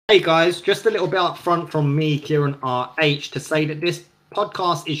Hey guys, just a little bit up front from me, Kieran RH, to say that this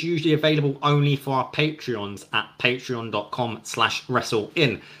podcast is usually available only for our Patreons at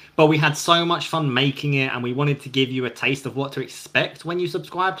patreon.com/wrestlein. But we had so much fun making it and we wanted to give you a taste of what to expect when you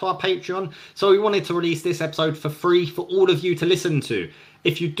subscribe to our Patreon. So we wanted to release this episode for free for all of you to listen to.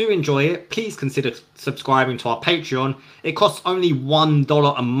 If you do enjoy it, please consider subscribing to our Patreon. It costs only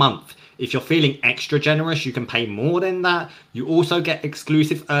 $1 a month. If you're feeling extra generous, you can pay more than that. You also get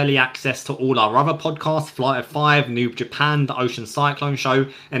exclusive early access to all our other podcasts, Flight of Five, Noob Japan, The Ocean Cyclone Show,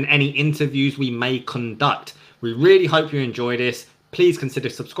 and any interviews we may conduct. We really hope you enjoy this. Please consider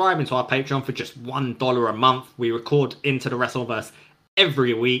subscribing to our Patreon for just $1 a month. We record Into the Wrestleverse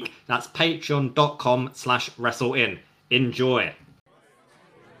every week. That's patreon.com/wrestlein. Enjoy.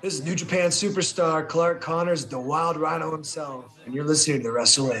 This is New Japan superstar Clark Connors, the Wild Rhino himself, and you're listening to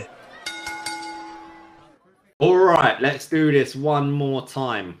Wrestle In. All right, let's do this one more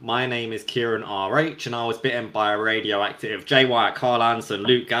time. My name is Kieran RH, and I was bitten by a radioactive Jay White, Carl Anson,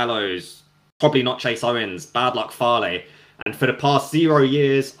 Luke Gallows, probably not Chase Owens, Bad Luck Fale. And for the past 0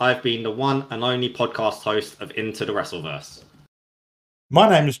 years, I've been the one and only podcast host of Into the Wrestleverse. My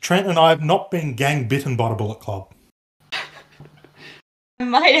name is Trent, and I have not been gang bitten by the Bullet Club.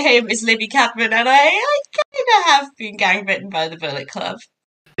 My name is Libby Cadman, and I kind of have been gang bitten by the Bullet Club.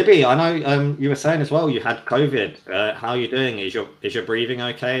 Libby, I know you were saying as well you had COVID. How are you doing? Is your breathing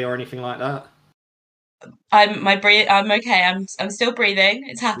okay or anything like that? I'm okay. I'm still breathing.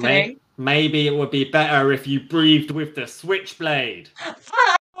 It's happening. Maybe it would be better if you breathed with the switchblade.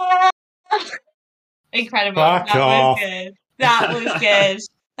 Incredible. Fuck that off. was good. That was good.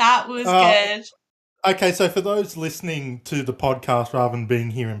 That was good. Okay, so for those listening to the podcast rather than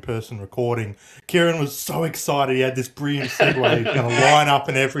being here in person recording, Kieran was so excited. He had this brilliant segue. He's going to line up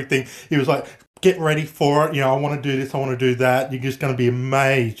and everything. He was like, get ready for it. You know, I want to do this. I want to do that. You're just going to be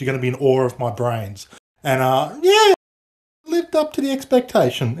amazed. You're going to be in awe of my brains. And yeah, lived up to the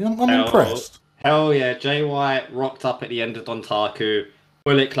expectation. I'm impressed. Hell yeah. Jay White rocked up at the end of Dontaku.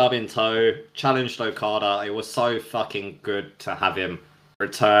 Bullet Club in tow. Challenged Okada. It was so fucking good to have him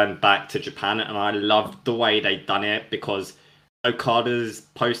return back to Japan, and I loved the way they done it because Okada's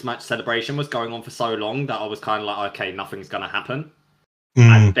post-match celebration was going on for so long that I was kind of like, okay, nothing's gonna happen.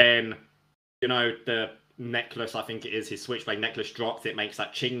 And then, you know, the necklace, I think it is, his switchblade necklace drops, it makes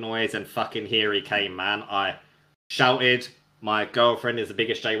that ching noise, and fucking here he came, man. I shouted. My girlfriend is the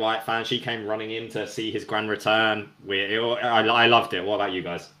biggest Jay White fan. She came running in to see his grand return. I loved it. What about you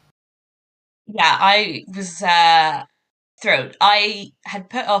guys? Yeah, I was thrilled. I had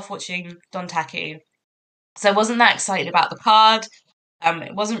put off watching Dontaku, so I wasn't that excited about the card.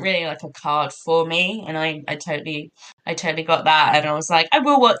 It wasn't really like a card for me, and I totally got that, and I was like, I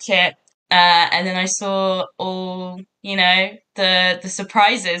will watch it. And then I saw all, you know, the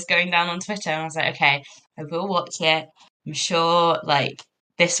surprises going down on Twitter, and I was like, okay, I will watch it. I'm sure, like,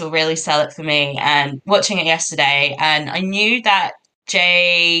 this will really sell it for me. And watching it yesterday, and I knew that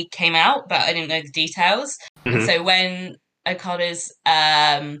Jay came out, but I didn't know the details. And so when Okada's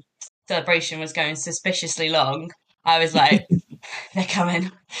celebration was going suspiciously long, I was like, they're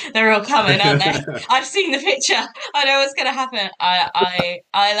coming. They're all coming, aren't they? I've seen the picture. I know what's gonna happen.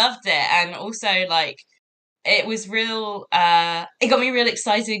 I loved it, and also like it was real. It got me really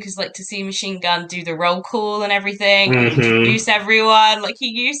excited because like to see Machine Gun do the roll call and everything, and introduce everyone like he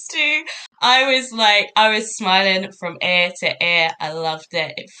used to. I was smiling from ear to ear. I loved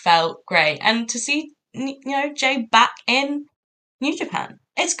it. It felt great, and to see Jay back in New Japan.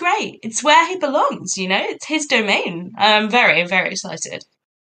 It's great. It's where he belongs, you know? It's his domain. I'm very, very excited.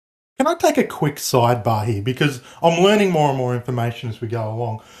 Can I take a quick sidebar here? Because I'm learning more and more information as we go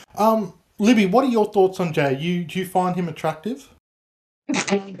along. Libby, what are your thoughts on Jay? Do you find him attractive?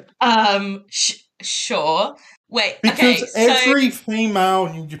 Sure. Wait, because okay, every female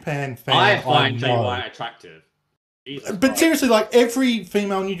New Japan fan I find know, Jay White attractive. But seriously, like every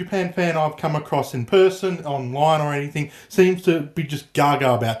female New Japan fan I've come across in person, online or anything, seems to be just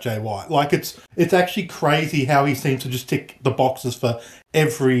gaga about Jay White. Like it's actually crazy how he seems to just tick the boxes for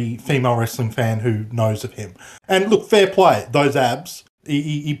every female wrestling fan who knows of him. And look, fair play, those abs,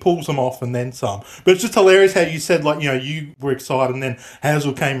 he pulls them off and then some. But it's just hilarious how you said, like, you know, you were excited and then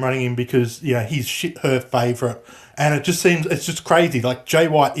Hazel came running in because, you know, he's her favourite. And it just seems, it's just crazy. Like Jay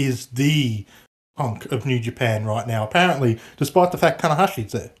White is the hunk of New Japan right now, apparently, despite the fact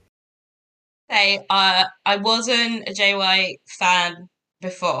Tanahashi's there. Hey, I wasn't a Jay White fan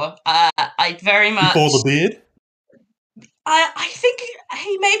before. I very much... Before the beard? I think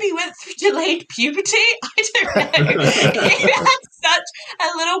he maybe went through delayed puberty. I don't know. He had such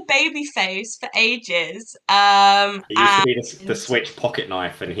a little baby face for ages. It used to And be the Switch pocket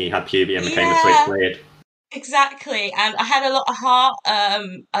knife, and he had puberty and became the yeah, Switch blade. exactly. And I had a lot of heart.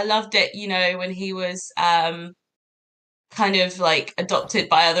 I loved it, when he was kind of like adopted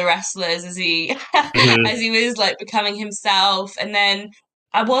by other wrestlers as he Mhm. as he was like becoming himself. And then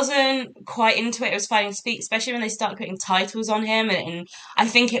I wasn't quite into it. It was fighting his feet, especially when they started putting titles on him, and I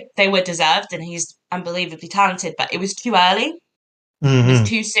think they were deserved, and he's unbelievably talented, but it was too early. It was Mm-hmm.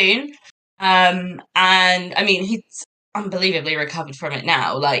 too soon. And I mean, he's unbelievably recovered from it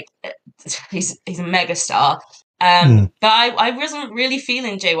now. Like, he's a mega star. But I wasn't really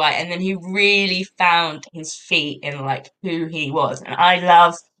feeling Jay White, and then he really found his feet in like who he was, and I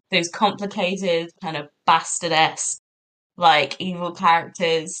love those complicated kind of bastard-esque like evil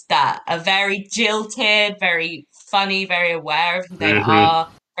characters that are very jilted, very funny, very aware of who they Mhm. are,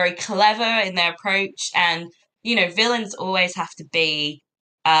 very clever in their approach. And, villains always have to be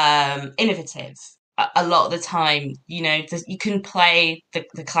innovative a lot of the time. You can play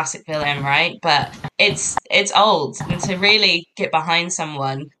the classic villain, right? But it's old. And to really get behind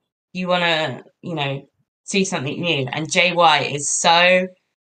someone, you want to, see something new. And Jay White is so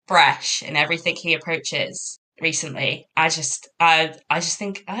fresh in everything he approaches recently. I just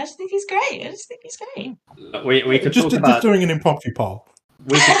think he's great. I just think he's great. We could Just talk just about doing an impromptu poll.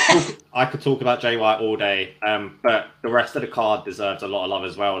 I could talk about Jay White all day, but the rest of the card deserves a lot of love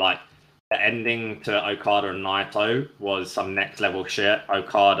as well. Like the ending to Okada and Naito was some next level shit.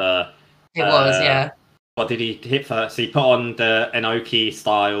 Okada, It was, yeah. what did he hit first? He put on the Inoki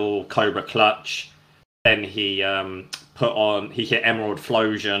style Cobra Clutch. Then he hit Emerald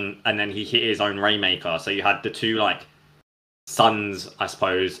Flosion, and then he hit his own Rainmaker. So you had the two like sons, I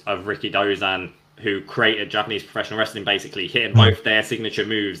suppose, of Ricky Dozan, who created Japanese professional wrestling, basically hitting both their signature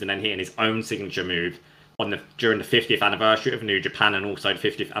moves and then hitting his own signature move during the 50th anniversary of New Japan and also the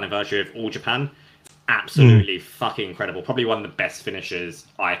 50th anniversary of All Japan. Absolutely fucking incredible. Probably one of the best finishes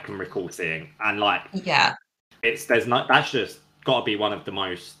I can recall seeing. And like, Yeah. that's just got to be one of the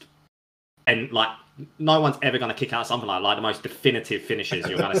most, and like, no one's ever going to kick out something like the most definitive finishes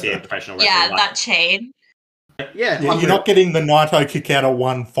you're going to see in professional wrestling. Yeah, Like, that chain. yeah, You're not getting the Naito kick out of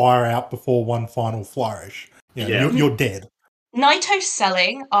one fire out before one final flourish. You're dead. Naito's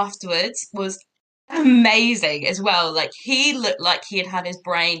selling afterwards was amazing as well. Like, he looked like he had his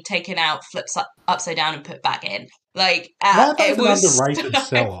brain taken out, flipped upside down and put back in. Like, Naito's it was an underrated so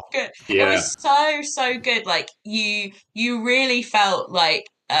seller. good. Yeah. It was so good. Like, you really felt like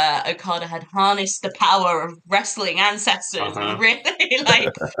Okada had harnessed the power of wrestling ancestors and really like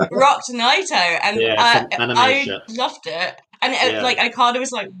rocked Naito, and I loved it. And like Okada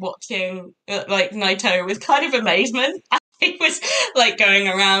was like watching like Naito with kind of amazement. He was like going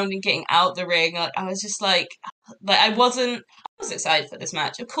around and getting out the ring. Like, I was just like I was excited for this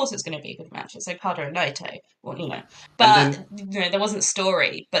match. Of course, it's going to be a good match. It's Okada and Naito, well, but there wasn't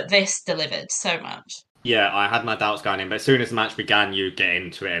story. But this delivered so much. Yeah, I had my doubts going in, but as soon as the match began, you get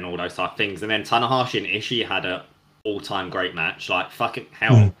into it and all those type of things. And then Tanahashi and Ishii had a all-time great match. Like, fucking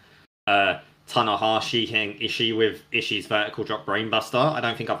hell. Tanahashi hitting Ishii with Ishii's vertical drop brainbuster. I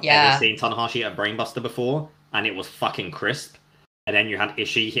don't think I've ever seen Tanahashi hit a brainbuster before, and it was fucking crisp. And then you had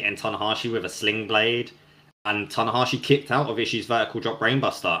Ishii hitting Tanahashi with a sling blade, and Tanahashi kicked out of Ishii's vertical drop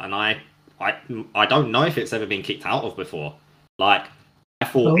brainbuster, and I don't know if it's ever been kicked out of before. Like, I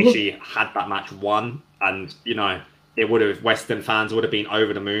thought Ishii had that match won, and it would have, Western fans would have been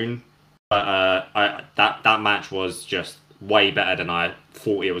over the moon. But that match was just way better than I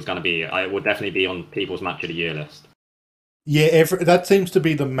thought it was going to be. It would definitely be on people's match of the year list. Yeah, that seems to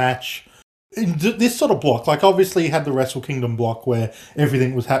be the match in this sort of block. Like, obviously, you had the Wrestle Kingdom block where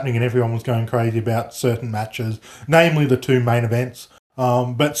everything was happening and everyone was going crazy about certain matches, namely the two main events.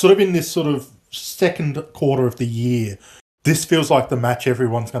 But sort of in this sort of second quarter of the year, this feels like the match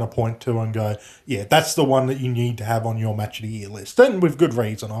everyone's going to point to and go, yeah, that's the one that you need to have on your match of the year list. And with good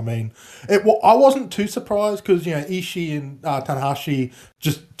reason. I mean, I wasn't too surprised because, Ishii and Tanahashi,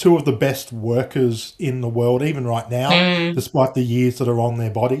 just two of the best workers in the world, even right now, despite the years that are on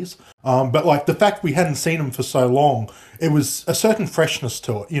their bodies. But like the fact we hadn't seen them for so long, it was a certain freshness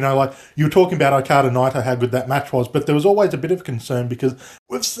to it. Like you were talking about Okada Naito, how good that match was, but there was always a bit of concern because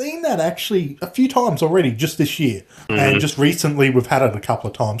we've seen that actually a few times already just this year. And just recently we've had it a couple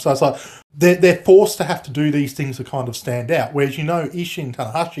of times. So it's like they're forced to have to do these things to kind of stand out. Whereas, Ishii and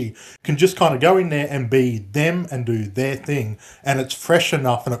Tanahashi can just kind of go in there and be them and do their thing. And it's fresh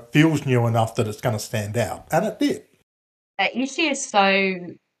enough and it feels new enough that it's going to stand out. And it did. Ishii is so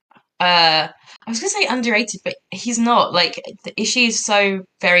I was gonna say underrated, but he's not. Like the Ishii is so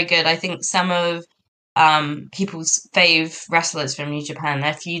very good. I think some of people's fave wrestlers from New Japan,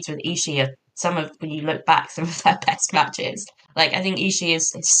 their feuds with Ishii are some of, when you look back, some of their best matches. Like I think Ishii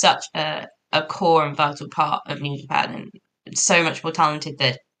is such a core and vital part of New Japan, and so much more talented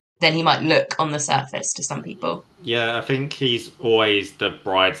than he might look on the surface to some people. Yeah, I think he's always the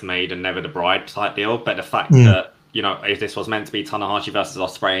bridesmaid and never the bride type deal. But the fact Mm. that, you know, if this was meant to be Tanahashi versus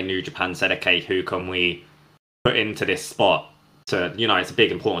Ospreay, and New Japan said, okay, who can we put into this spot? To, you know, it's a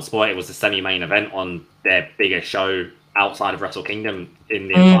big important spot. It was the semi-main event on their biggest show outside of Wrestle Kingdom in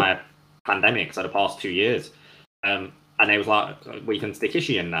the entire pandemic, so the past 2 years. And they was like, we can stick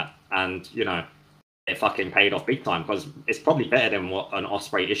Ishii in that, and you know, it fucking paid off big time, because it's probably better than what an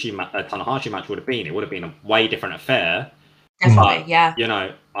Ospreay Ishii Tanahashi match would have been. It would have been a way different affair. Definitely, But, yeah. you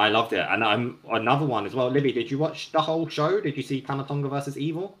know, I loved it. And another one as well. Libby, did you watch the whole show? Did you see Tamatonga versus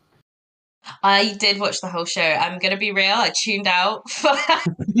Evil? I did watch the whole show. I'm gonna be real. I tuned out for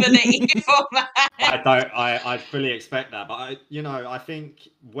the Evil match. I fully expect that, but I think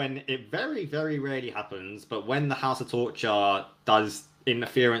when it very, very rarely happens, but when the House of Torture does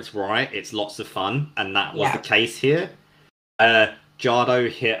interference right, it's lots of fun, and that was the case here. Jado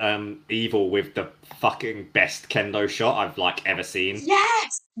hit Evil with the fucking best kendo shot I've ever seen.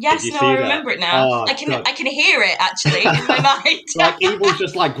 Yes, Did you no, see I that? remember it now. Oh, I can hear it actually in my mind. Evil's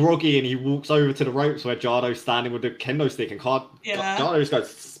just groggy, and he walks over to the ropes where Jado's standing with the kendo stick, and Jado just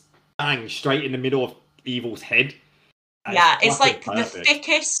goes bang straight in the middle of Evil's head. Yeah, it's like perfect. the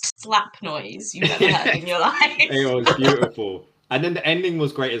thickest slap noise you've ever heard in your life. It was beautiful. And then the ending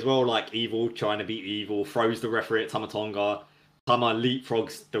was great as well, like Evil trying to beat Evil, throws the referee at Tamatonga. Tama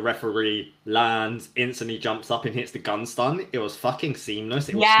leapfrogs the referee, lands, instantly jumps up and hits the gun stun. It was fucking seamless.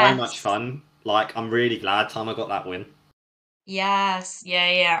 It was so much fun. Like, I'm really glad Tama got that win. Yes,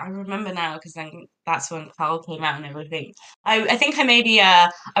 yeah. I remember now, because then that's when Carl came out and everything. I think I maybe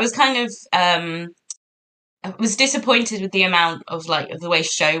I was kind of I was disappointed with the amount of of the way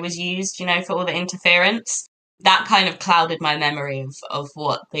show was used, you know, for all the interference. That kind of clouded my memory of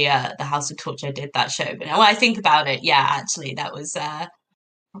what the House of Torture did that show. But now when I think about it, yeah, actually that was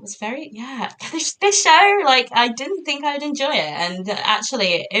very this show, like I didn't think I'd enjoy it, and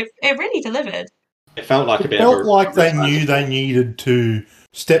actually it really delivered. It felt like It felt like they knew they needed to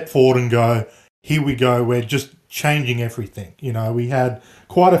step forward and go, here we go, we're just changing everything. You know, we had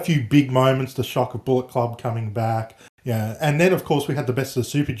quite a few big moments, the shock of Bullet Club coming back. Yeah, and then of course we had the Best of the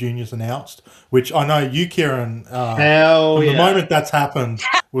Super Juniors announced, which I know you, Kieran, the moment that's happened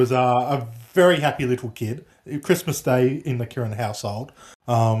was a very happy little kid. Christmas Day in the Kieran household.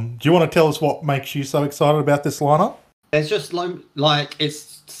 Do you want to tell us what makes you so excited about this lineup? There's just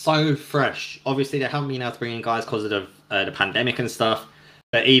it's so fresh. Obviously, they haven't been able to bring in guys because of the pandemic and stuff.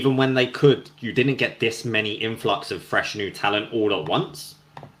 But even when they could, you didn't get this many influx of fresh new talent all at once.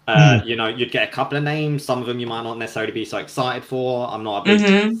 You know, you'd get a couple of names. Some of them you might not necessarily be so excited for. I'm not a big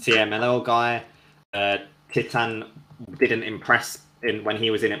CMLL guy. Titan didn't impress when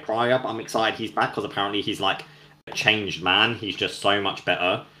he was in it prior, but I'm excited he's back because apparently he's like a changed man. He's just so much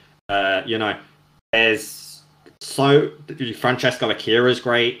better. You know, there's Francesco Akira's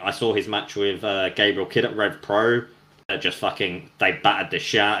great. I saw his match with Gabriel Kidd at Rev Pro. They battered the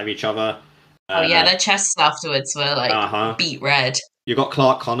shit out of each other. Their chests afterwards were beat red. You got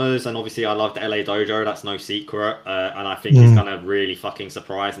Clark Connors, and obviously I love the LA Dojo. That's no secret, and I think he's gonna really fucking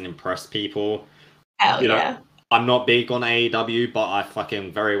surprise and impress people. Hell yeah! I'm not big on AEW, but I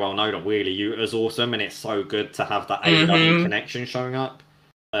fucking very well know that Wheeler Yuta's awesome, and it's so good to have that AEW connection showing up.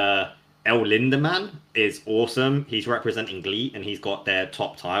 El Lindemann is awesome. He's representing GLEAT, and he's got their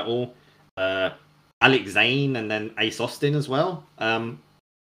top title. Alex Zane, and then Ace Austin as well. Then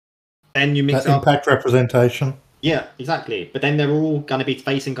you mix up Impact representation. Yeah, exactly. But then they're all going to be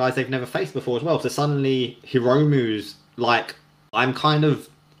facing guys they've never faced before as well. So suddenly Hiromu's I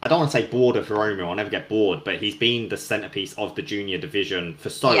don't want to say bored of Hiromu, I'll never get bored, but he's been the centerpiece of the junior division for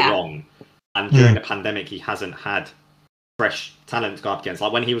so long. And during the pandemic, he hasn't had fresh talent to go up against.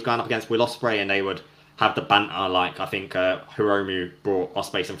 Like when he was going up against Will Ospreay and they would have the banter, I think Hiromu brought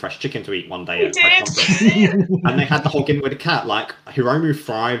Ospreay some fresh chicken to eat one day. And they had the hog in with a cat. Hiromu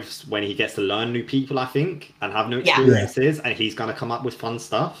thrives when he gets to learn new people, I think, and have new experiences, and he's going to come up with fun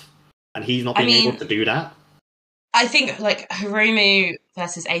stuff. And he's not being able to do that. I think Hiromu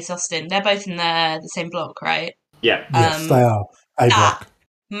versus Ace Austin, they're both in the same block, right? Yeah. Yes, they are. That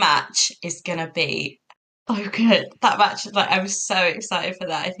match is going to be so good. That match, I'm so excited for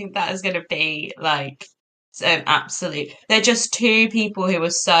that. I think that is going to be an absolute. They're just two people who are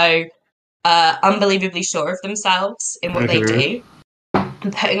so unbelievably sure of themselves in what they do.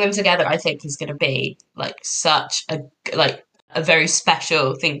 And putting them together, I think, is going to be like such a very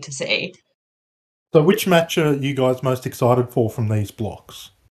special thing to see. So, which match are you guys most excited for from these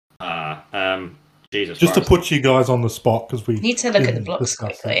blocks? Jesus Just Christ. to put you guys on the spot, because we need to look at the didn't blocks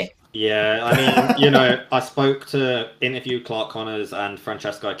discuss quickly. this. Yeah, I mean, I spoke to interview Clark Connors and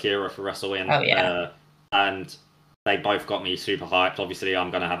Francesco Akira for WrestleWin. Oh, yeah. And they both got me super hyped. Obviously,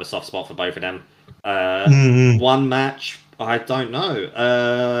 I'm going to have a soft spot for both of them. One match, I don't know.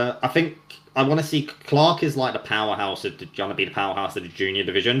 I think I want to see Clark is like the powerhouse of going to be the powerhouse of the junior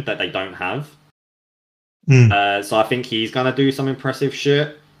division that they don't have. So I think he's going to do some impressive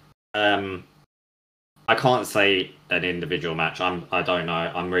shit. I can't say an individual match. I don't know.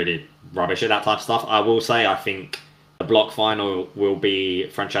 I'm really rubbish at that type of stuff. I will say I think the block final will be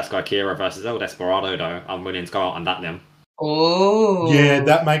Francesco Akira versus El Desperado, though. I'm willing to go out on that then. Oh, yeah,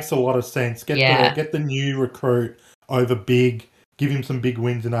 that makes a lot of sense. Get the new recruit over big, give him some big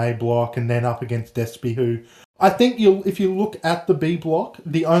wins in A block, and then up against Despy, who I think if you look at the B block,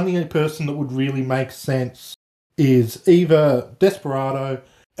 the only person that would really make sense is either Desperado,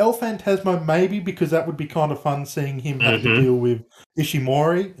 El Phantasmo, maybe, because that would be kind of fun seeing him have to deal with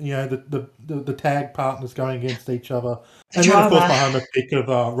Ishimori, the tag partners going against each other. And then, of course, my home pick of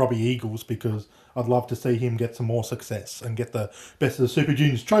Robbie Eagles, because I'd love to see him get some more success and get the Best of the Super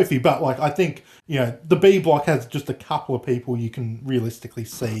Juniors trophy. But, I think, the B block has just a couple of people you can realistically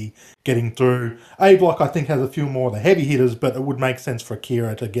see getting through. A block, I think, has a few more of the heavy hitters, but it would make sense for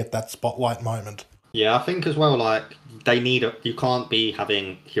Akira to get that spotlight moment. Yeah, I think as well, they need you can't be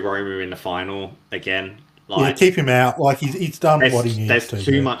having Hiromu in the final again. Keep him out. He's done what he needs to. There's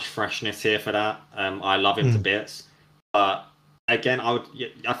too much freshness here for that. I love him to bits. But again,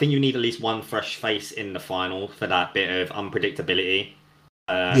 I think you need at least one fresh face in the final for that bit of unpredictability.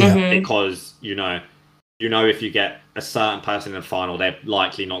 Because, if you get a certain person in the final, they're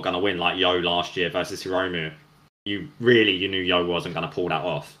likely not going to win, like Yo last year versus Hiromu. You knew Yo wasn't going to pull that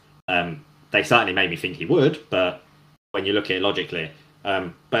off. They certainly made me think he would, but when you look at it logically.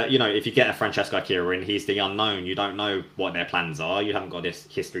 But, if you get a Francesco Akira in, he's the unknown. You don't know what their plans are. You haven't got this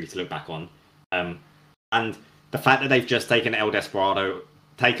history to look back on. And the fact that they've just taken the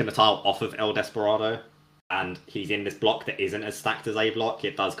title off of El Desperado, and he's in this block that isn't as stacked as A block,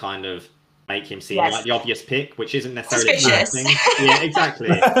 it does kind of make him seem like the obvious pick, which isn't necessarily a bad thing. Yeah, exactly.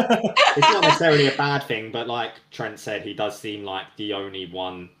 It's not necessarily a bad thing, but like Trent said, he does seem like the only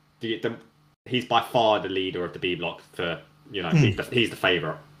one... He's by far the leader of the B block for, he's the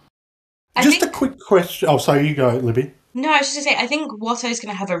favourite. A quick question. Oh, sorry, you go, Libby. No, I was just going to say, I think Watto's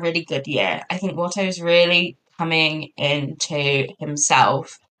going to have a really good year. I think Watto's really coming into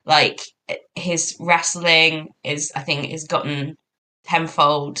himself. His wrestling is gotten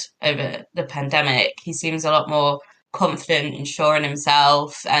tenfold over the pandemic. He seems a lot more confident and sure in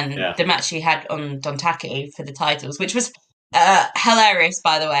himself. And the match he had on Dontaku for the titles, which was hilarious,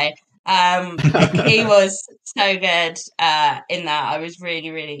 by the way. He was so good in that. I was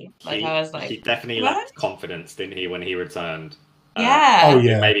really, really he definitely lacked confidence, didn't he, when he returned?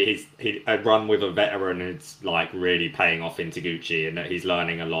 Maybe he a run with a veteran who's really paying off in Taguchi, and that he's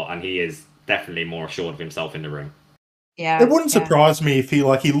learning a lot, and he is definitely more assured of himself in the ring. Yeah, it wouldn't surprise me if he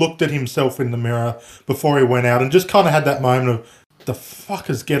looked at himself in the mirror before he went out and just kind of had that moment of, the fuck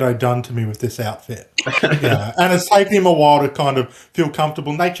has Gedo done to me with this outfit? And it's taken him a while to kind of feel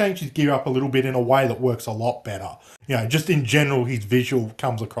comfortable. And they changed his gear up a little bit in a way that works a lot better. Just in general, his visual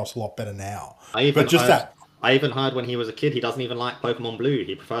comes across a lot better now. I even heard when he was a kid, he doesn't even like Pokemon Blue.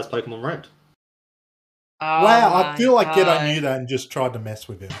 He prefers Pokemon Red. Oh, wow, I feel like Gedo knew that and just tried to mess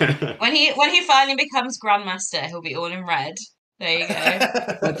with him. When he finally becomes Grandmaster, he'll be all in red. There you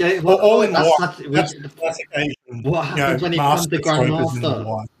go. Okay, all in white. That's the classic Asian. What happens when he becomes the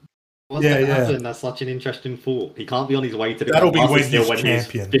Grandmaster? What's going to happen? That's such an interesting thought. He can't be on his way to the Grandmaster still when he's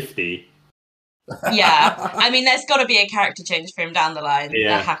 50. Yeah, I mean, there's got to be a character change for him down the line.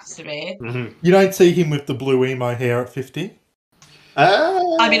 Yeah. There has to be. Mm-hmm. You don't see him with the blue emo hair at 50?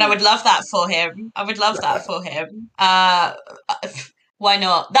 I mean, I would love that for him. Why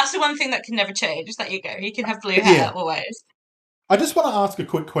not? That's the one thing that can never change. There you go. He can have blue hair always. I just want to ask a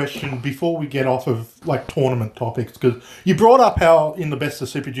quick question before we get off of tournament topics, because you brought up how in the Best of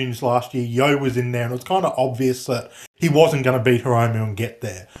Super Juniors last year, Yo was in there, and it was kind of obvious that he wasn't going to beat Hiromu and get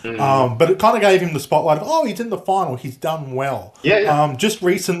there. But it kind of gave him the spotlight of, he's in the final, he's done well. Just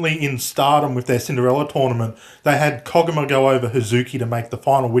recently in Stardom with their Cinderella tournament, they had Koguma go over Hazuki to make the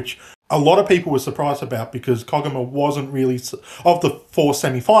final, which a lot of people were surprised about because Koguma wasn't really, of the 4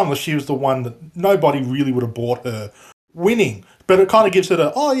 semi-finalists, she was the one that nobody really would have bought her winning. But it kind of gives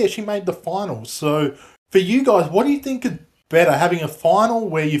her she made the finals. So for you guys, what do you think better having a final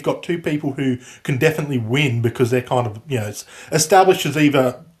where you've got two people who can definitely win because they're kind of, it's established as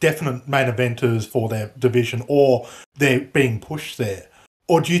either definite main eventers for their division or they're being pushed there?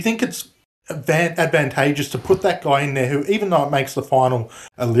 Or do you think it's advantageous to put that guy in there who, even though it makes the final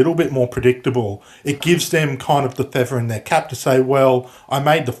a little bit more predictable, it gives them kind of the feather in their cap to say, well, I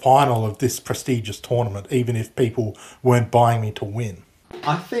made the final of this prestigious tournament, even if people weren't buying me to win?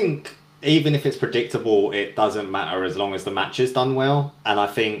 I think even if it's predictable, it doesn't matter as long as the match is done well. And I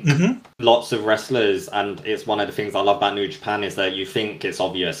think lots of wrestlers, and it's one of the things I love about New Japan, is that you think it's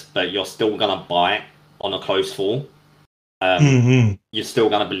obvious, but you're still going to buy it on a close fall. You're still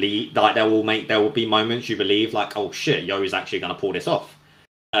going to believe, like there will be moments you believe like, oh shit, Yo's actually going to pull this off.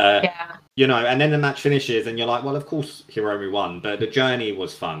 You know, and then the match finishes and you're like, well, of course Hiromu won, but the journey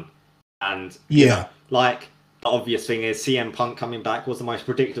was fun. And you know, like the obvious thing is CM Punk coming back was the most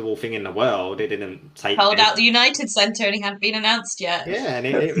predictable thing in the world. It didn't take Hold out the United Center and he hadn't been announced yet. Yeah, and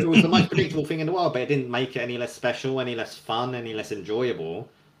it was the most predictable thing in the world, but it didn't make it any less special, any less fun, any less enjoyable.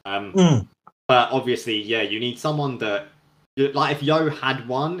 But obviously, yeah, you need someone that, like, if Yo had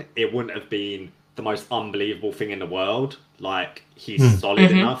won, it wouldn't have been the most unbelievable thing in the world. Like, he's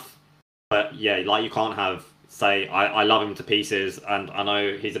solid enough. But yeah, like, you can't have, say, I love him to pieces, and I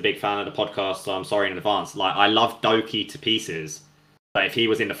know he's a big fan of the podcast, so I'm sorry in advance. Like, I love Doki to pieces, but if he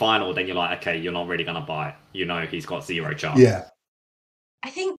was in the final, then you're like, okay, you're not really going to buy it. You know he's got zero chance. Yeah. I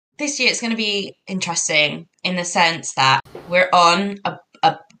think this year it's going to be interesting in the sense that we're on a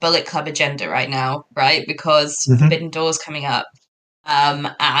Bullet Club agenda right now, right? Because Forbidden Door's coming up,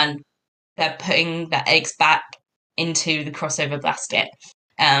 and they're putting the eggs back into the crossover basket.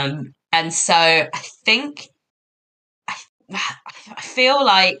 And so I think, I feel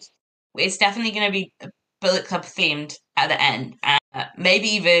like it's definitely going to be Bullet Club themed at the end. Maybe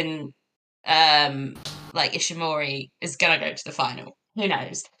even like Ishimori is going to go to the final. Who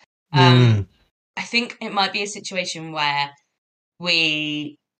knows? I think it might be a situation where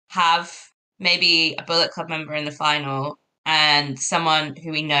we have maybe a Bullet Club member in the final and someone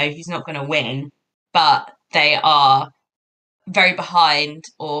who we know who's not going to win, but they are very behind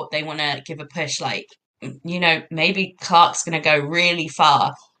or they want to give a push, like, you know, maybe Clark's going to go really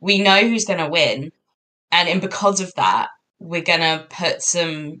far. We know who's going to win, and because of that, we're going to put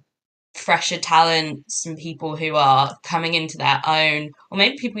some fresher talent, some people who are coming into their own, or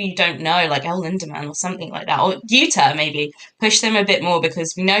maybe people you don't know, like El Lindemann or something like that, or Yuta, maybe push them a bit more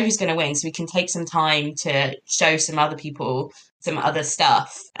because we know who's going to win, so we can take some time to show some other people some other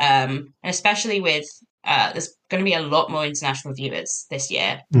stuff. And especially with there's going to be a lot more international viewers this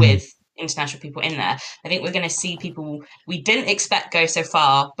year with international people in there. I think we're going to see people we didn't expect go so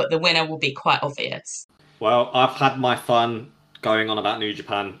far, but the winner will be quite obvious. Well, I've had my fun going on about New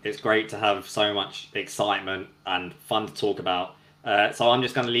Japan. It's great to have so much excitement and fun to talk about. So I'm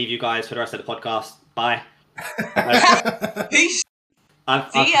just going to leave you guys for the rest of the podcast. Bye. Peace.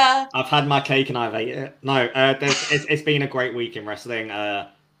 See ya. I've had my cake and I've ate it. No, it's been a great week in wrestling.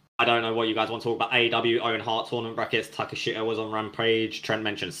 I don't know what you guys want to talk about. AEW, Owen Hart tournament brackets. Takashita was on Rampage. Trent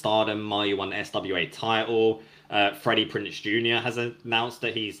mentioned Stardom. Mayu won the SWA title. Freddie Prinze Jr. has announced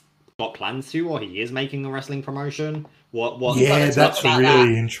that he's got plans to, or he is making a wrestling promotion. What? Yeah, that's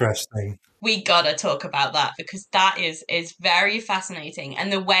really interesting. We gotta talk about that because that is very fascinating,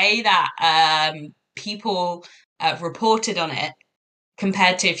 and the way that people reported on it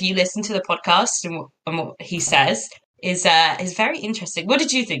compared to if you listen to the podcast and what he says is very interesting. What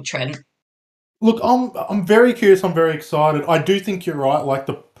did you think, Trent? Look, I'm very curious. I'm very excited. I do think you're right. Like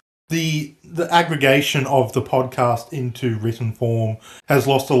the aggregation of the podcast into written form has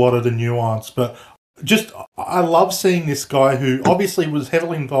lost a lot of the nuance, but just I love seeing this guy who obviously was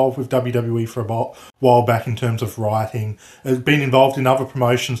heavily involved with WWE for a while back in terms of writing, has been involved in other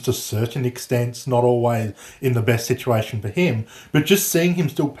promotions to certain extents, not always in the best situation for him, but just seeing him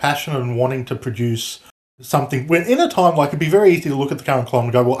still passionate and wanting to produce something when in a time like it'd be very easy to look at the current climate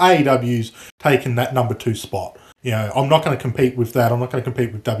and go, well, AEW's taken that number 2 spot. You know, I'm not going to compete with that. I'm not going to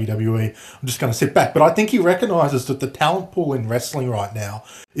compete with WWE. I'm just going to sit back. But I think he recognises that the talent pool in wrestling right now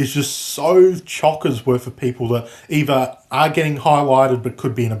is just so chockers worth of people that either are getting highlighted but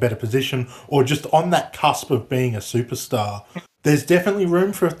could be in a better position or just on that cusp of being a superstar. There's definitely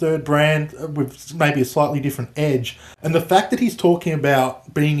room for a third brand with maybe a slightly different edge. And the fact that he's talking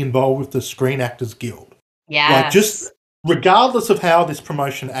about being involved with the Screen Actors Guild. Yeah. Like, just regardless of how this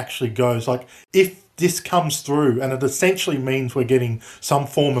promotion actually goes, like, if this comes through and it essentially means we're getting some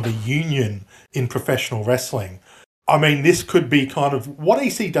form of a union in professional wrestling, I mean, this could be kind of what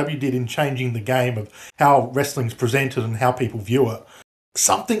ECW did in changing the game of how wrestling's presented and how people view it.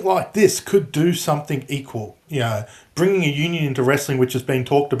 something like this could do something equal. Bringing a union into wrestling, which has been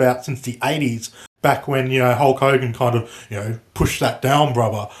talked about since the 80s, back when, Hulk Hogan kind of, pushed that down,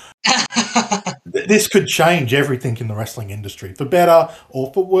 brother. This could change everything in the wrestling industry, for better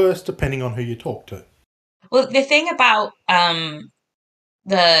or for worse, depending on who you talk to. Well, the thing about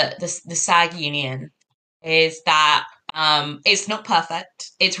the SAG union is that it's not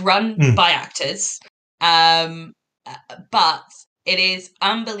perfect. It's run by actors, but it is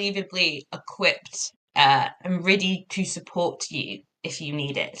unbelievably equipped and ready to support you if you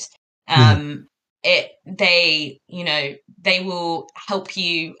need it. They will help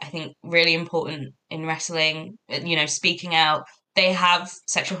you. I think really important in wrestling. Speaking out. They have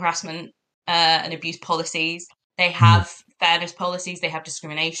sexual harassment and abuse policies. They have fairness policies. They have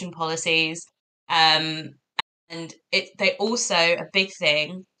discrimination policies. And they also, a big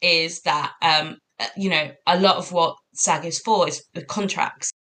thing is that a lot of what SAG is for is the contracts.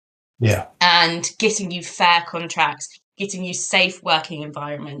 Yeah. And getting you fair contracts, getting you safe working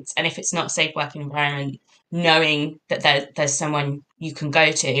environments. And if it's not a safe working environment, knowing that there's someone you can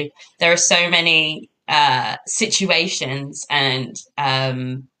go to. There are so many situations and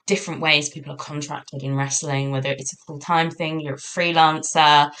different ways people are contracted in wrestling, whether it's a full-time thing, you're a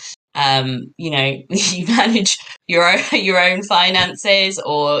freelancer, you manage your own finances,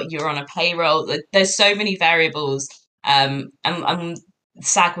 or you're on a payroll. There's so many variables.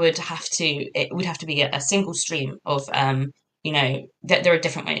 SAG would have to be a single stream of there are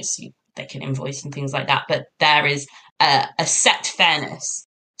different ways they can invoice and things like that, but there is a set fairness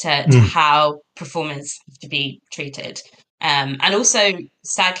to how performers have to be treated. And also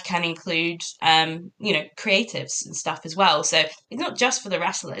SAG can include creatives and stuff as well, so it's not just for the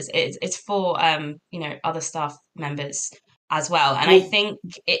wrestlers, it's for other staff members as well. And I think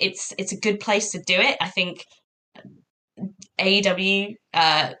it's a good place to do it. I think AEW,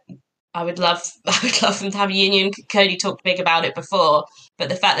 I would love them to have a union. Cody talked big about it before, but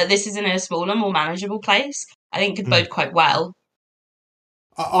the fact that this is in a smaller, more manageable place, I think could bode quite well.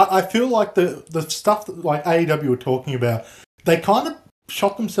 I feel like the stuff that like AEW were talking about, they kind of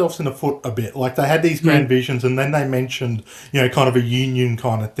shot themselves in the foot a bit. Like they had these grand visions, and then they mentioned, kind of a union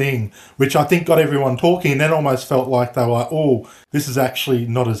kind of thing, which I think got everyone talking, and then almost felt like they were like, oh, this is actually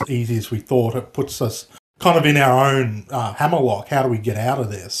not as easy as we thought. It puts us kind of in our own hammerlock. How do we get out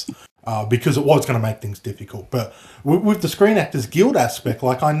of this? Because it was going to make things difficult. But with the Screen Actors Guild aspect,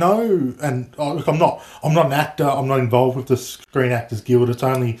 like I know, and look, I'm not an actor, I'm not involved with the Screen Actors Guild, it's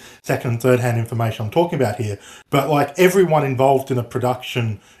only second and third hand information I'm talking about here. But like everyone involved in a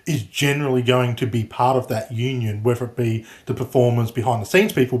production is generally going to be part of that union, whether it be the performers, behind the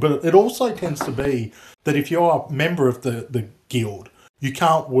scenes people, but it also tends to be that if you're a member of the guild, you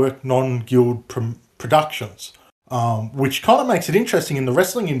can't work non-guild productions. Which kind of makes it interesting in the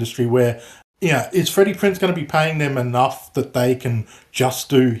wrestling industry where, is Freddie Prinze going to be paying them enough that they can just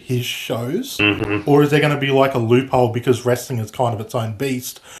do his shows? Or is there going to be like a loophole because wrestling is kind of its own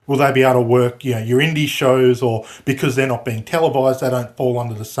beast? Will they be able to work, your indie shows, or because they're not being televised, they don't fall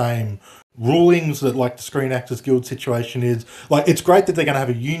under the same rulings that like the Screen Actors Guild situation is? Like, it's great that they're going to have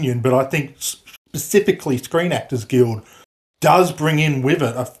a union, but I think specifically Screen Actors Guild does bring in with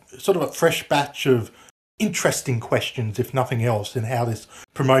it a sort of a fresh batch of interesting questions, if nothing else, in how this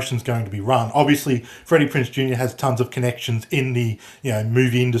promotion's going to be run. Obviously, Freddie Prinze Jr. has tons of connections in the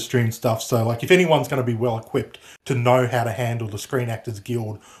movie industry and stuff. So, like, if anyone's going to be well equipped to know how to handle the Screen Actors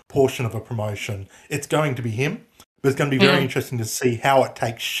Guild portion of a promotion, it's going to be him. But it's going to be very interesting to see how it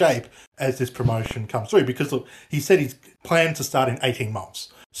takes shape as this promotion comes through. Because look, he said he's planned to start in 18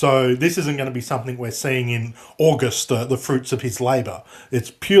 months. So this isn't going to be something we're seeing in August, the fruits of his labour.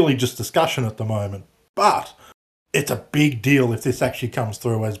 It's purely just discussion at the moment. But it's a big deal if this actually comes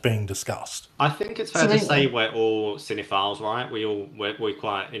through as being discussed. I think it's fair to say we're all cinephiles, right? We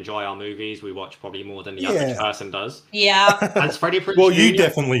quite enjoy our movies. We watch probably more than the average person does. Yeah. As Freddie Prinze Well, Jr., you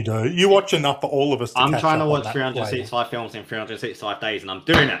definitely do. You watch enough for all of us to I'm catch trying to up watch on 365 films in 365 days, and I'm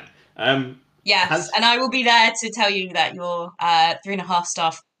doing it. Yes, and I will be there to tell you that your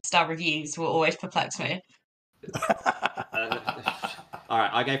 3.5 star reviews will always perplex me. All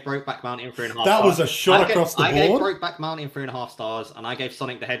right, I gave Brokeback Mountain 3.5 stars. That was a shot across the board. I gave Brokeback Mountain 3.5 stars, and I gave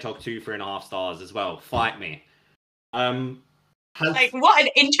Sonic the Hedgehog 2 3.5 stars as well. Fight me. What an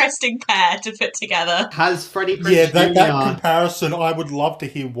interesting pair to put together. Has Freddie Prinze Jr. that Jr. comparison, I would love to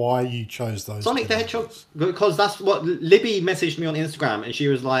hear why you chose those. Sonic the Hedgehog, because that's what Libby messaged me on Instagram, and she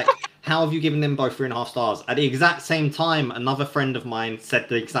was like, how have you given them both 3.5 stars? At the exact same time, another friend of mine said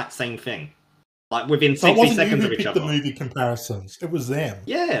the exact same thing. like within So it 60 wasn't you seconds who of each picked other. the movie comparisons. It was them.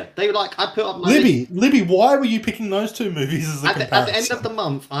 Yeah, they were like, I put up my Libby, why were you picking those two movies as a at comparison? the end of the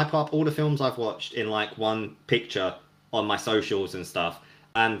month, I put up all the films I've watched in like one picture on my socials and stuff.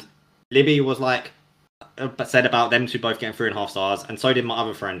 And Libby was like, said about them two both getting 3.5 stars, and so did my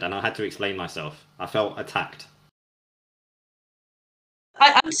other friend, and I had to explain myself. I felt attacked.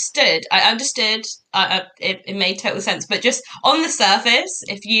 I understood. It made total sense. But just on the surface,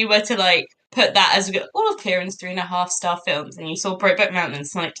 if you were to like put that as all of Kieran's 3.5-star films, and you saw Brokeback Mountain and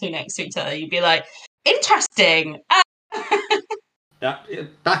Sonic 2 next to each other, you'd be like, interesting. Yeah,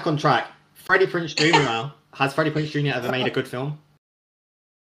 back on track. Freddie Prinze Jr. now. Has Freddie Prinze Jr. ever made a good film?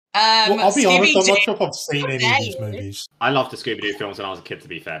 Well, I'll be honest, I'm not Scooby-Doo. sure if I've seen any of these movies. I loved the Scooby-Doo films when I was a kid, to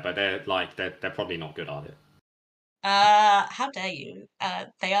be fair, but they're probably not good, are they? How dare you?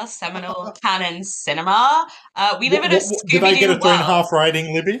 They are seminal canon cinema. We live in a Scooby-Doo Did they get a world. 3.5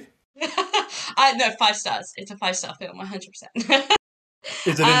 rating, Libby? No, 5 stars. It's a 5-star film, 100%.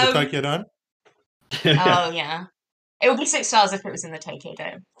 Is it in the Tokyo Dome? Oh yeah, it would be 6 stars if it was in the Tokyo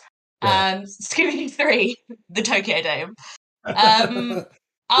Dome. Yeah. Scooby-Doo 3, the Tokyo Dome.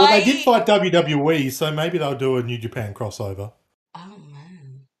 Well, they did fight WWE, so maybe they'll do a New Japan crossover. Oh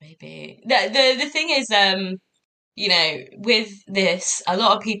man, maybe. The thing is, you know, with this, a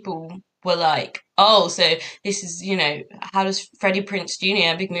lot of people were like, oh, so this is, you know, how does Freddie Prinze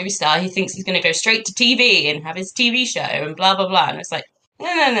Jr., a big movie star, he thinks he's going to go straight to TV and have his TV show and blah, blah, blah. And it's like,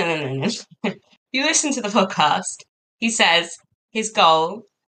 no. You listen to the podcast, he says his goal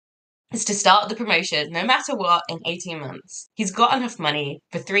is to start the promotion no matter what in 18 months. He's got enough money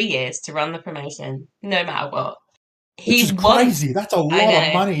for 3 years to run the promotion no matter what. Which is crazy. That's a lot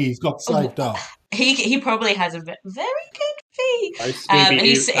of money he's got saved up. He probably has a very good fee. Those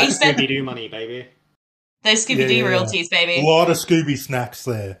Scooby-Doo money, baby. Those Scooby-Doo royalties, baby. A lot of Scooby snacks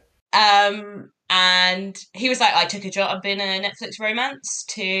there. And he was like, I took a job in a Netflix romance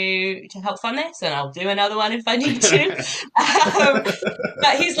to help fund this, and I'll do another one if I need to.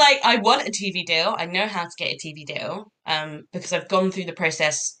 But he's like, I want a TV deal. I know how to get a TV deal because I've gone through the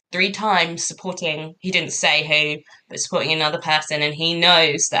process 3 times supporting, he didn't say who, but supporting another person. And he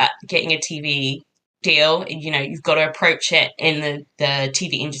knows that getting a TV deal, you know, you've got to approach it in the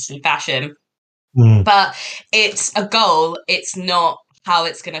TV industry fashion. But it's a goal. It's not how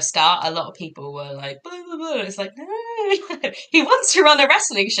it's going to start. A lot of people were like, blah, blah, blah. It's like, no, he wants to run a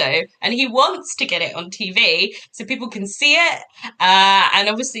wrestling show and he wants to get it on TV so people can see it. And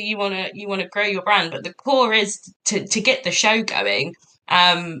obviously you want to grow your brand, but the core is to get the show going.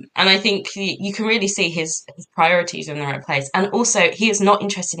 And I think you can really see his priorities in the right place. And also he is not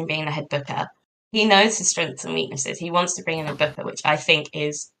interested in being the head booker. He knows his strengths and weaknesses. He wants to bring in a booker, which I think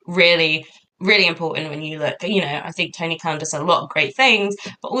is really important when you look, you know, I think Tony Khan does a lot of great things,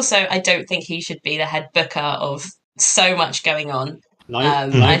 but also I don't think he should be the head booker of so much going on. No.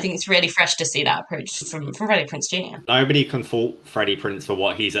 I think it's really fresh to see that approach from Freddie Prinze Jr. Nobody can fault Freddie Prinze for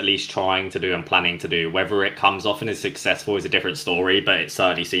what he's at least trying to do and planning to do. Whether it comes off and is successful is a different story, but it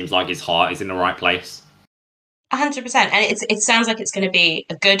certainly seems like his heart is in the right place. 100%. And it sounds like it's going to be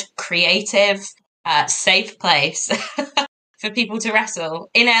a good, creative, safe place for people to wrestle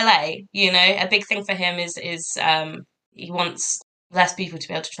in LA. You know, a big thing for him is he wants less people to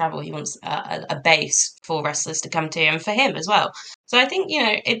be able to travel. He wants a base for wrestlers to come to, and for him as well. So I think, you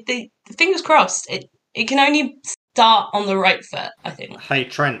know, the fingers crossed. It can only start on the right foot, I think. Hey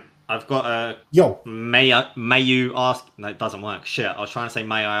Trent, I've got a May you ask? No, it doesn't work. Shit, I was trying to say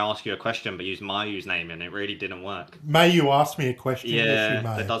may I ask you a question, but use my username and it really didn't work. May you ask me a question? Yeah, yes, you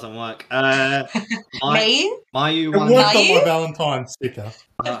may. That doesn't work. May you? It worked on my Valentine's sticker.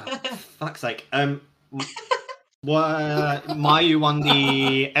 Fuck's sake. Mayu won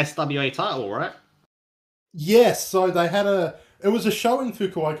the SWA title, right? Yes, so they had it was a show in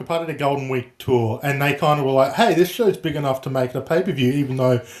Fukuoka, part of the Golden Week tour, and they kind of were like, hey, this show's big enough to make it a pay-per-view, even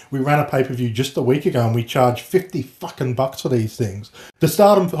though we ran a pay-per-view just a week ago and we charge $50 for these things. The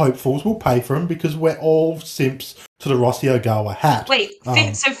Stardom hopefuls will pay for them because we're all simps to the Rossi Ogawa hat. Wait,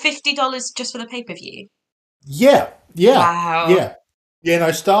 so $50 just for the pay-per-view? Yeah. Wow. Yeah,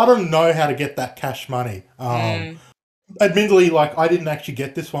 no, Stardom know how to get that cash money. Admittedly, like, I didn't actually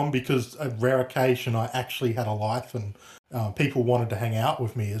get this one because a rare occasion I actually had a life and people wanted to hang out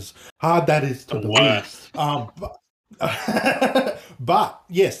with me, as hard that is to believe. But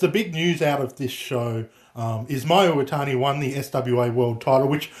yes, the big news out of this show is Mayu Iwatani won the SWA World title,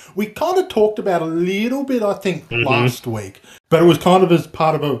 which we kind of talked about a little bit, I think, last week. But it was kind of as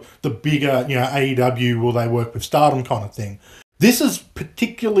part of the bigger, you know, AEW, will they work with Stardom kind of thing. This is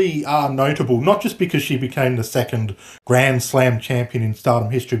particularly notable, not just because she became the second Grand Slam champion in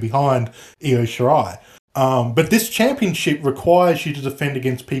Stardom history behind Io Shirai, but this championship requires you to defend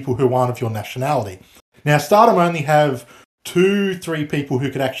against people who aren't of your nationality. Now, Stardom only have 2-3 people who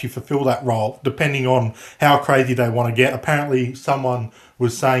could actually fulfill that role, depending on how crazy they want to get. Apparently, someone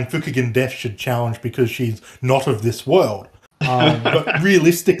was saying Fukigen Death should challenge because she's not of this world. But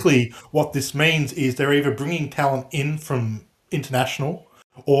realistically, what this means is they're either bringing talent in from international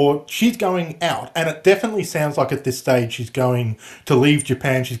or she's going out. And it definitely sounds like at this stage she's going to leave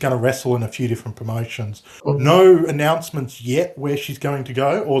Japan. She's going to wrestle in a few different promotions. No announcements yet where she's going to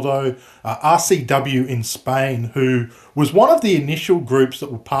go, although RCW in Spain, who was one of the initial groups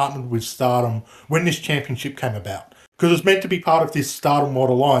that were partnered with Stardom when this championship came about. Because it was meant to be part of this Stardom World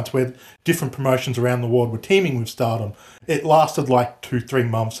Alliance where different promotions around the world were teaming with Stardom. It lasted like 2-3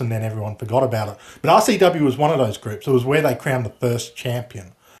 months and then everyone forgot about it. But RCW was one of those groups. It was where they crowned the first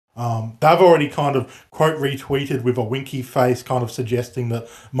champion. They've already kind of quote retweeted with a winky face kind of suggesting that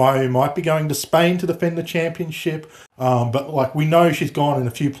Mayu might be going to Spain to defend the championship. But like we know she's gone in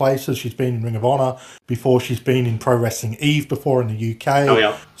a few places. She's been in Ring of Honor before. She's been in Pro Wrestling Eve before in the UK. Oh,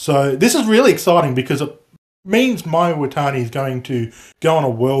 yeah. So this is really exciting because it means Mayu Iwatani is going to go on a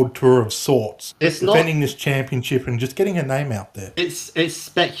world tour of sorts, defending this championship and just getting her name out there. It's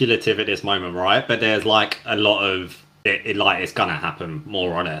speculative at this moment, right? But there's like a lot of it's gonna happen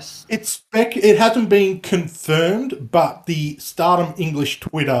more or less. It hasn't been confirmed, but the Stardom English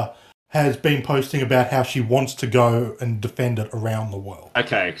Twitter has been posting about how she wants to go and defend it around the world.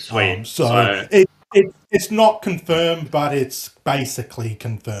 Okay, sweet. So it's not confirmed, but it's basically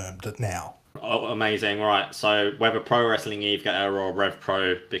confirmed now. Oh, amazing. Right. So whether Pro Wrestling Eve get her or Rev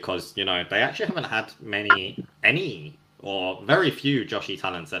Pro, because, you know, they actually haven't had any or very few Joshi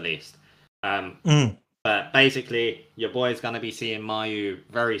talents at least. But basically, your boy's going to be seeing Mayu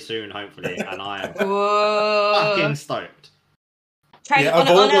very soon, hopefully, and I am fucking stoked.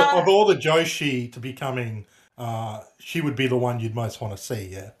 Of all the Joshi to be coming, she would be the one you'd most want to see,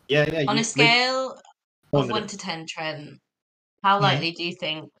 yeah. Yeah. On a scale of 1 to 10, Trent, how likely do you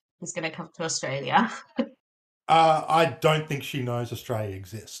think is going to come to Australia? I don't think she knows Australia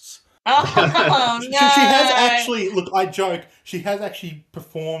exists. Oh, no. She has actually, look, I joke, she has actually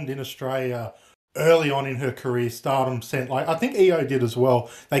performed in Australia early on in her career. Stardom sent, like, I think EO did as well.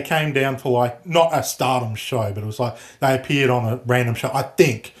 They came down for, like, not a Stardom show, but it was like they appeared on a random show, I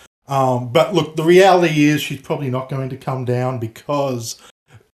think. But look, the reality is she's probably not going to come down because,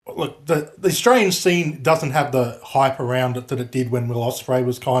 look, the Australian scene doesn't have the hype around it that it did when Will Ospreay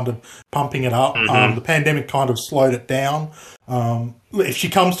was kind of pumping it up. The pandemic kind of slowed it down. If she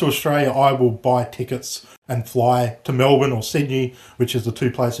comes to Australia, I will buy tickets and fly to Melbourne or Sydney, which is the two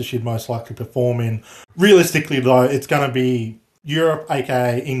places she'd most likely perform in. Realistically, though, it's going to be Europe,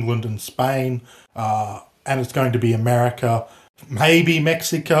 aka England and Spain, and it's going to be America, maybe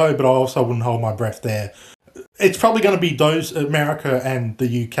Mexico, but I also wouldn't hold my breath there. It's probably going to be those, America and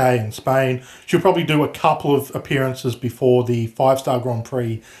the UK and Spain. She'll probably do a couple of appearances before the 5-Star Grand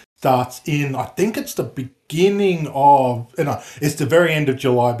Prix starts in, I think it's the beginning of, it's the very end of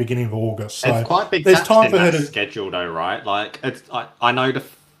July, beginning of August. So it's quite big. There's time for her to schedule, though, right? Like, I know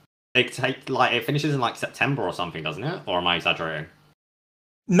it finishes in like September or something, doesn't it? Or am I exaggerating?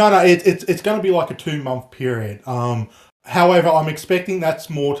 No, it's going to be like a 2-month period. However, I'm expecting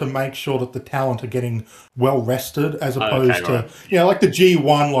that's more to make sure that the talent are getting well rested, as opposed to, like the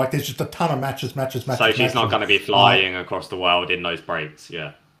G1, like there's just a ton of matches. So she's not going to be flying across the world in those breaks,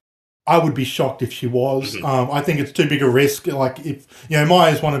 yeah. I would be shocked if she was. I think it's too big a risk. Like, if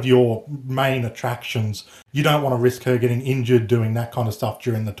Maya is one of your main attractions, you don't want to risk her getting injured doing that kind of stuff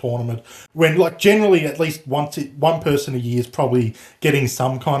during the tournament. When, like, generally at least one person a year is probably getting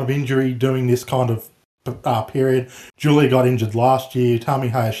some kind of injury doing this kind of period. Julia got injured last year.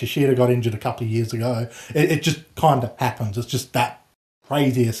 Tamiya Shishida got injured a couple of years ago. It just kind of happens. It's just that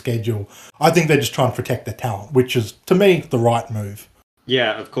crazy a schedule. I think they're just trying to protect their talent, which is, to me, the right move.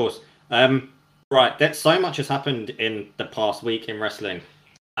 Yeah, of course. Right, so much has happened in the past week in wrestling,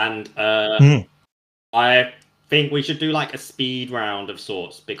 and I think we should do like a speed round of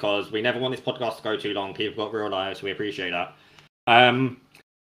sorts, because we never want this podcast to go too long. People got real lives, so we appreciate that.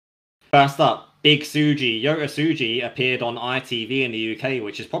 First up, Big Tsuji. Yota Tsuji appeared on ITV in the UK,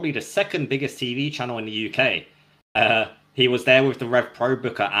 which is probably the second biggest TV channel in the UK. He was there with the Rev Pro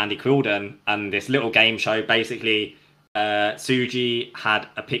booker Andy Quilden, and this little game show. Basically, Tsuji had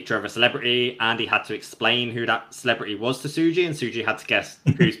a picture of a celebrity. Andy had to explain who that celebrity was to Tsuji, and Tsuji had to guess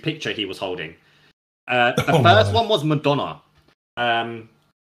whose picture he was holding. The first one was Madonna. Tsuji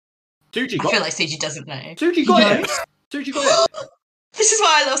got I feel like Tsuji doesn't know. Tsuji got it. Suji got it. This is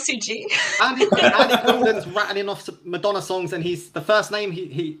why I love Suji. Andy Quinlan's rattling off some Madonna songs, and he's the first name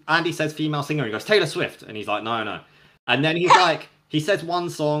Andy says female singer. He goes Taylor Swift, and he's like no, and then he's like he says one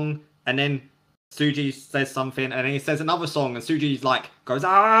song, and then Suji says something, and then he says another song, and Suji's like goes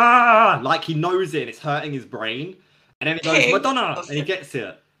like he knows it, and it's hurting his brain, and then he goes Madonna, and he gets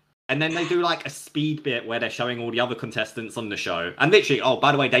it. And then they do like a speed bit where they're showing all the other contestants on the show. And literally, oh,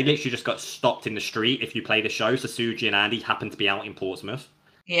 by the way, they literally just got stopped in the street if you play the show. So Suji and Andy happen to be out in Portsmouth.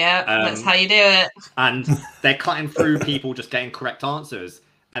 Yeah, that's how you do it. And they're cutting through people just getting correct answers.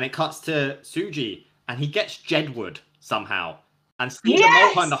 And it cuts to Suji, and he gets Jedward somehow. And Stephen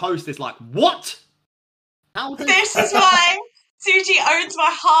Molko, the host, is like, what? This is why Suji owns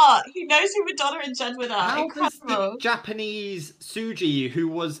my heart. He knows who Madonna and Jedward are. How Incredible. does the Japanese Suji, who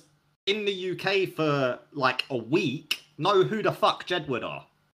was in the UK for like a week, know who the fuck Jedward are?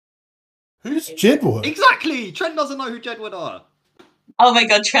 Who's Jedward? Exactly! Trent doesn't know who Jedward are. Oh my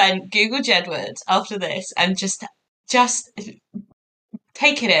god, Trent, Google Jedward after this and just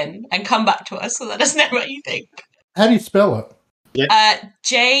take it in and come back to us and let us know what you think. How do you spell it?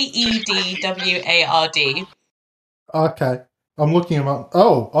 Jedward. Okay. I'm looking him up.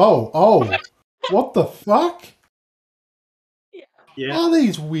 Oh. What the fuck? Yeah. Are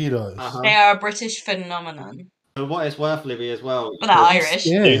these weirdos? They are a British phenomenon. For what it's worth, Libby, as well. But they're Irish.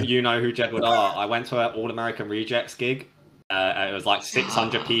 Yeah. You know who Jedward are. I went to an All American Rejects gig. It was like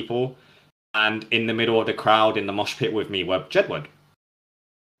 600 people. And in the middle of the crowd in the mosh pit with me were Jedward.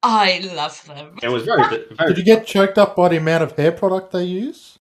 I love them. It was very Did you get choked up by the amount of hair product they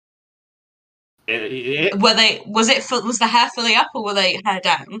use? Was the hair fully up or were they hair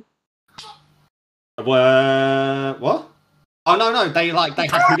down? What? Oh no! They had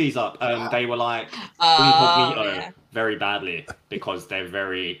hoodies up. They were like incognito very badly because they're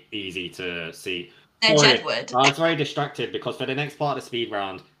very easy to see. They're Jedward. I was very distracted because for the next part of the speed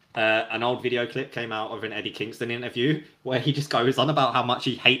round, an old video clip came out of an Eddie Kingston interview where he just goes on about how much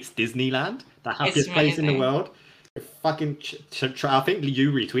he hates Disneyland, the happiest place in the world. Fucking, I think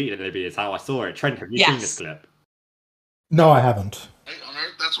you retweeted it. Is how I saw it. Trent, have you seen this clip? No, I haven't. Hey, on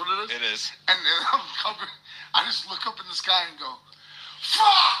Earth, that's what it is. It is. And then I just look up in the sky and go,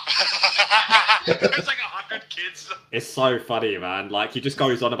 fuck! There's like 100 kids. It's so funny, man. Like, he just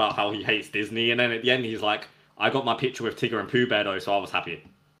goes on about how he hates Disney, and then at the end he's like, I got my picture with Tigger and Pooh Bear though, so I was happy.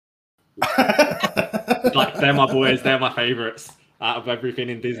 Like, they're my boys, they're my favourites out of everything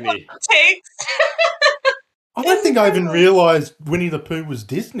in Disney. I don't think I even realised Winnie the Pooh was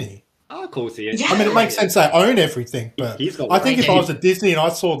Disney. Oh, of course he is. Yeah. I mean, it makes sense they own everything, but I think if I was at Disney and I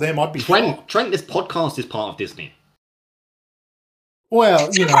saw them, I'd be shocked. Trent, this podcast is part of Disney. Well,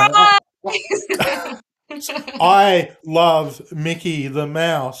 you know, I love Mickey the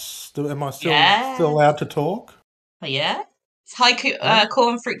Mouse. Am I still allowed to talk? Yeah. It's high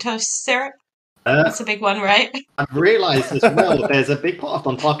corn fructose syrup. That's a big one, right? I've realised as well, there's a big part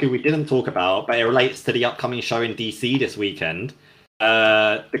of Dontaku we didn't talk about, but it relates to the upcoming show in DC this weekend.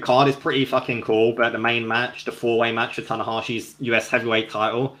 The card is pretty fucking cool, but the main match, the four-way match for Tanahashi's US heavyweight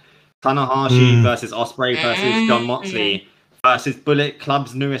title, Tanahashi versus Ospreay versus Jon Moxley versus Bullet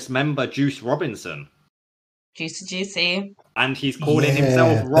Club's newest member, Juice Robinson. Juicy. And he's calling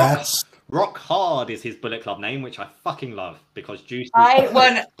himself Rock Hard is his Bullet Club name, which I fucking love because Juice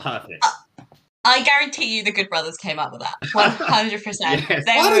is perfect. I guarantee you the Good Brothers came up with that. 100%. Yes.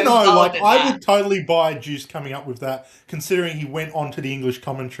 I don't know, like, I would totally buy Juice coming up with that, considering he went on to the English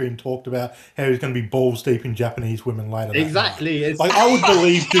commentary and talked about how he was going to be balls deep in Japanese women later. Exactly. Like, I would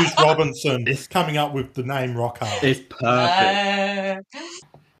believe Juice Robinson is coming up with the name Rock Hard. It's perfect.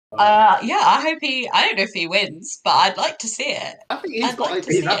 I hope I don't know if he wins, but I'd like to see it. I think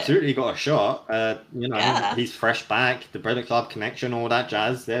he's absolutely got a shot. He's fresh back, the Bullet Club connection, all that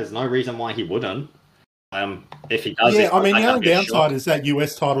jazz. There's no reason why he wouldn't. If he does, the only downside is that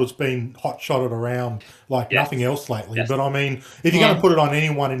US title's been hot shotted around like nothing else lately. Yes. But I mean, if you're going to put it on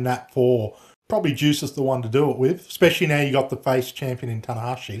anyone in that four, probably Juice is the one to do it with, especially now you got the face champion in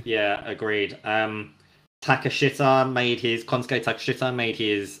Tanahashi. Yeah, agreed. Konosuke Takeshita made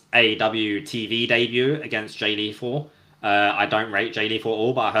his AEW TV debut against Jay Lethal. I don't rate Jay Lethal at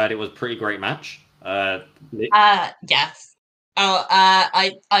all, but I heard it was a pretty great match. Yes.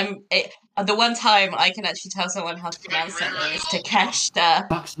 The one time I can actually tell someone how to pronounce something is Takeshita.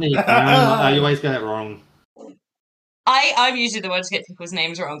 Fuck's me, I always get it wrong. I'm usually the one to get people's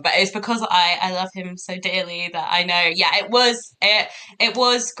names wrong, but it's because I love him so dearly that I know. Yeah, it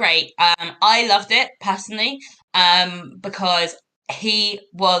was great. I loved it personally, because he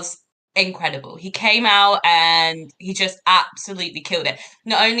was incredible. He came out and he just absolutely killed it.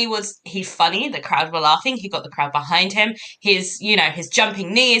 Not only was he funny, the crowd were laughing, he got the crowd behind him. His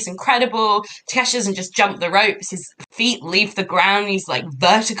jumping knee is incredible. Takeshi doesn't just jump the ropes, his feet leave the ground. He's like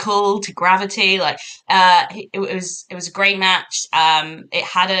vertical to gravity. It was a great match. It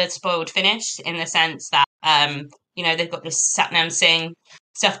had a spoiled finish in the sense that they've got this Satnam Singh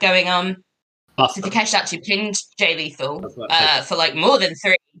stuff going on. So Takeshi actually pinned Jay Lethal for like more than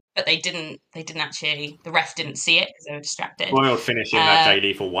 3, but they didn't actually. The ref didn't see it because they were distracted. Royal finish in that Jay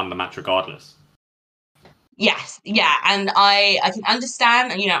Lethal won the match regardless. Yes, yeah, and I can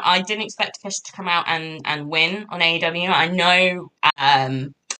understand. And I didn't expect Takeshi to come out and win on AEW. I know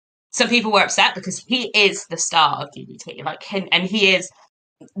some people were upset because he is the star of DDT, and he is.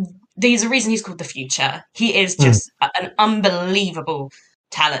 There's a reason he's called the Future. He is just an unbelievable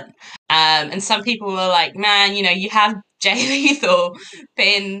talent. And some people were like, man, you have Jay Lethal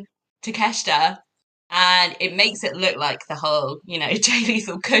pin Takeshita, and it makes it look like the whole, Jay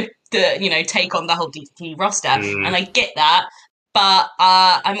Lethal could, take on the whole DDT roster. And I get that. But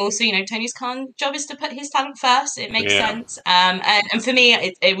I'm also, Tony Khan's job is to put his talent first. It makes sense. And for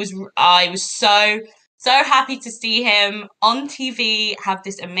me, I was so happy to see him on TV have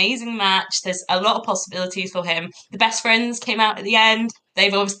this amazing match. There's a lot of possibilities for him. The best friends came out at the end.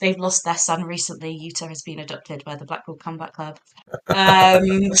 They've lost their son recently. Yuta has been adopted by the Blackpool Comeback Club.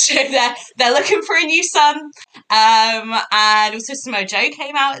 So they're looking for a new son. And also Samoa Joe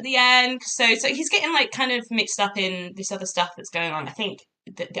came out at the end. So he's getting like kind of mixed up in this other stuff that's going on. I think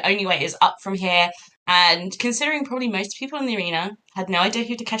the only way is up from here. And considering probably most people in the arena had no idea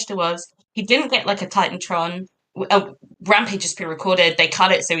who Takeshita was, he didn't get like a Titantron. Rampage just pre-recorded. They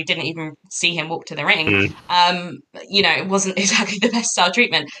cut it so we didn't even see him walk to the ring. It wasn't exactly the best style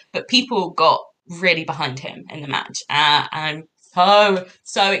treatment, but people got really behind him in the match. And I'm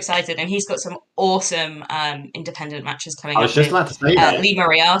so excited. And he's got some awesome independent matches coming up. I was just about to say that. Lee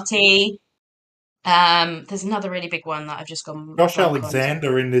Moriarty. There's another really big one that I've just gone. Josh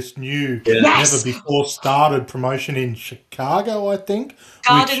Alexander in this new never before started promotion in Chicago, I think.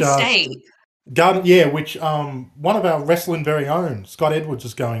 Garden State. Which one of our wrestling very own, Scott Edwards,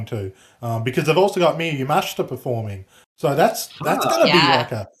 is going to, because they've also got Miyu Yamashita performing. So that's going to be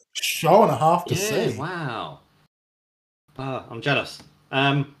like a show and a half to see. Wow. I'm jealous.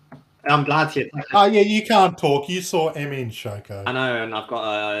 I'm glad to hear. You can't talk. You saw Emmy and Shoko. I know, and I've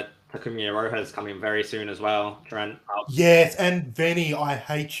got Takumi Iroha's coming very soon as well, Trent. Yes, and Venny, I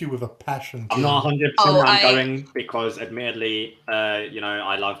hate you with a passion. I'm not 100% going because, admittedly, I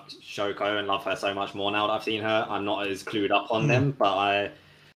love Shoko and love her so much more now that I've seen her. I'm not as clued up on them, but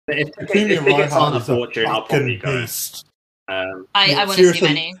if tickets aren't a fortune, I'll probably go. I want to see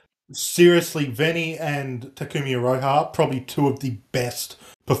Venny. Seriously, Venny and Takumi Iroha, probably two of the best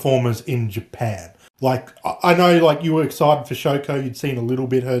performers in Japan. Like, I know, like, you were excited for Shoko. You'd seen a little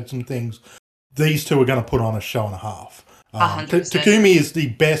bit, heard some things. These two are going to put on a show and a half. Takumi is the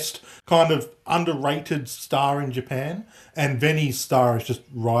best kind of underrated star in Japan, and Venny's star is just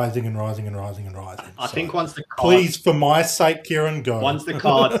rising and rising and rising and rising. I think once the cards... Please, for my sake, Kieran, go. Once the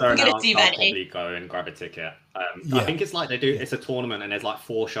cards are announced, I'll probably go and grab a ticket. I think it's like it's a tournament, and there's like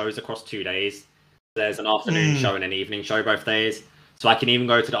 4 shows across 2 days. There's an afternoon show and an evening show both days. So I can even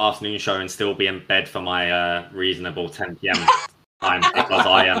go to the afternoon show and still be in bed for my reasonable 10 p.m. time because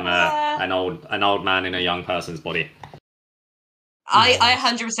I am an old man in a young person's body. I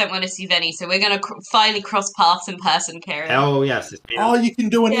 100% want to see Venny, so we're going to finally cross paths in person, Karen. Hell yes. You can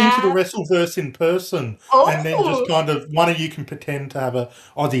do an Into the Wrestleverse in person, and then just kind of one of you can pretend to have a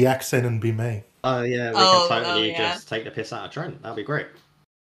Aussie accent and be me. Oh yeah, we can totally just take the piss out of Trent. That'd be great.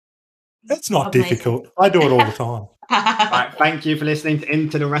 That's not difficult. I do it all the time. Right, thank you for listening to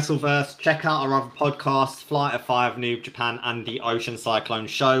Into the Wrestleverse. Check out our other podcasts, Flight of 5, New Japan, and the Ocean Cyclone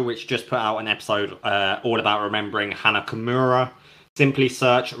Show, which just put out an episode all about remembering Hana Kimura. Simply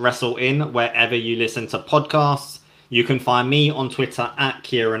search Wrestle In wherever you listen to podcasts. You can find me on Twitter at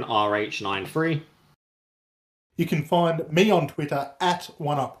KieranRH93. You can find me on Twitter at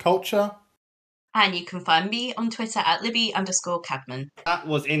OneUpCulture. And you can find me on Twitter at Libby_Cadman. That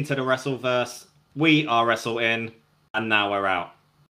was Into the Wrestleverse. We are Wrestle In, and now we're out.